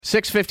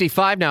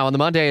6:55 now on the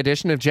Monday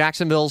edition of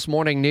Jacksonville's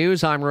Morning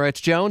News. I'm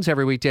Rich Jones.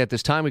 Every weekday at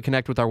this time, we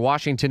connect with our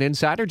Washington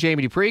insider,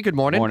 Jamie Dupree. Good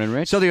morning. Morning,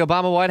 Rich. So the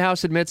Obama White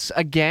House admits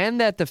again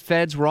that the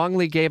feds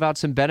wrongly gave out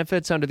some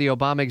benefits under the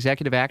Obama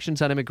executive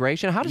actions on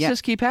immigration. How does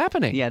this keep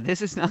happening? Yeah,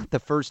 this is not the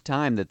first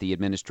time that the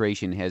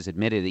administration has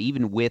admitted,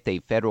 even with a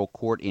federal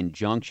court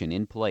injunction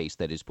in place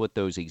that has put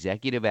those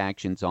executive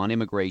actions on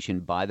immigration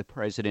by the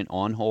president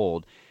on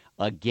hold.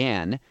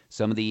 Again,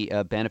 some of the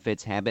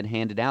benefits have been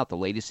handed out. The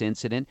latest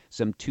incident,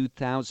 some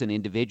 2,000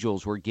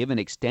 individuals were given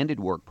extended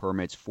work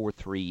permits for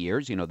 3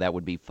 years. You know, that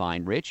would be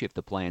fine, Rich, if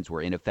the plans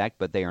were in effect,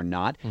 but they are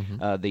not.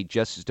 The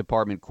Justice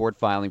Department court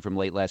filing from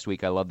late last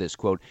week, I love this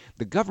quote,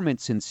 "The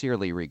government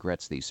sincerely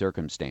regrets these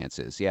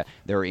circumstances." Yeah,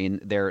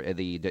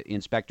 the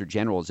Inspector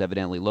General is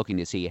evidently looking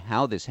to see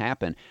how this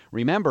happened.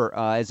 Remember,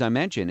 as I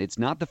mentioned, it's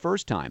not the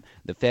first time.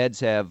 The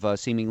feds have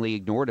seemingly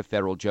ignored a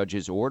federal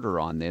judge's order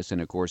on this, and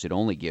of course it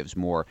only gives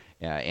more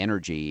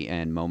energy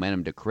and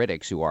momentum to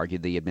critics who argue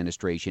the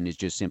administration is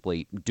just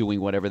simply doing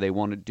whatever they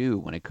want to do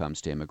when it comes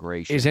to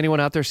immigration. Is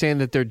anyone out there saying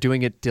that they're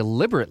doing it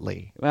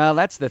deliberately? Well,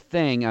 that's the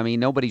thing. I mean,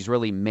 nobody's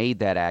really made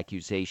that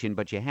accusation,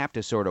 but you have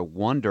to sort of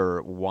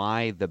wonder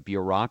why the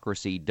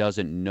bureaucracy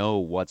doesn't know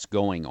what's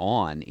going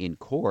on in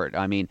court.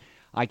 I mean,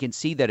 I can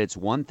see that it's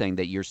one thing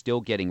that you're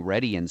still getting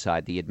ready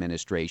inside the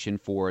administration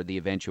for the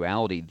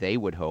eventuality they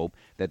would hope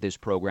that this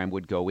program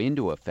would go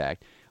into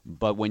effect.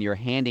 But when you're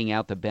handing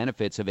out the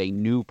benefits of a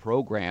new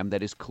program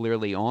that is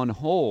clearly on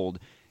hold,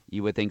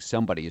 you would think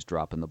somebody is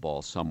dropping the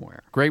ball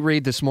somewhere. Great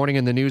read this morning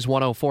in the News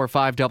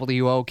 104.5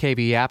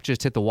 WOKV app.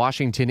 Just hit the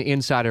Washington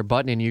Insider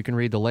button and you can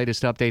read the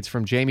latest updates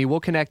from Jamie. We'll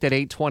connect at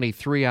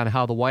 8:23 on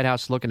how the White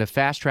House is looking to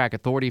fast-track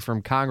authority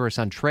from Congress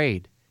on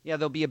trade. Yeah,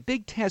 there'll be a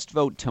big test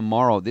vote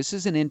tomorrow. This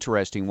is an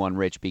interesting one,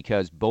 Rich,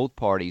 because both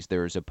parties,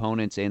 there's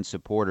opponents and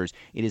supporters.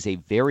 It is a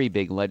very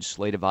big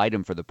legislative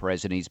item for the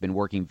president. He's been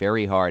working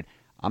very hard.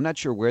 I'm not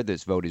sure where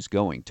this vote is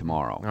going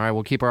tomorrow. All right,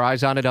 we'll keep our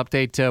eyes on it.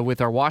 Update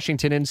with our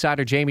Washington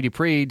insider, Jamie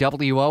Dupree.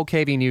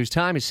 WOKV News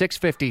time is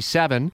 6:57.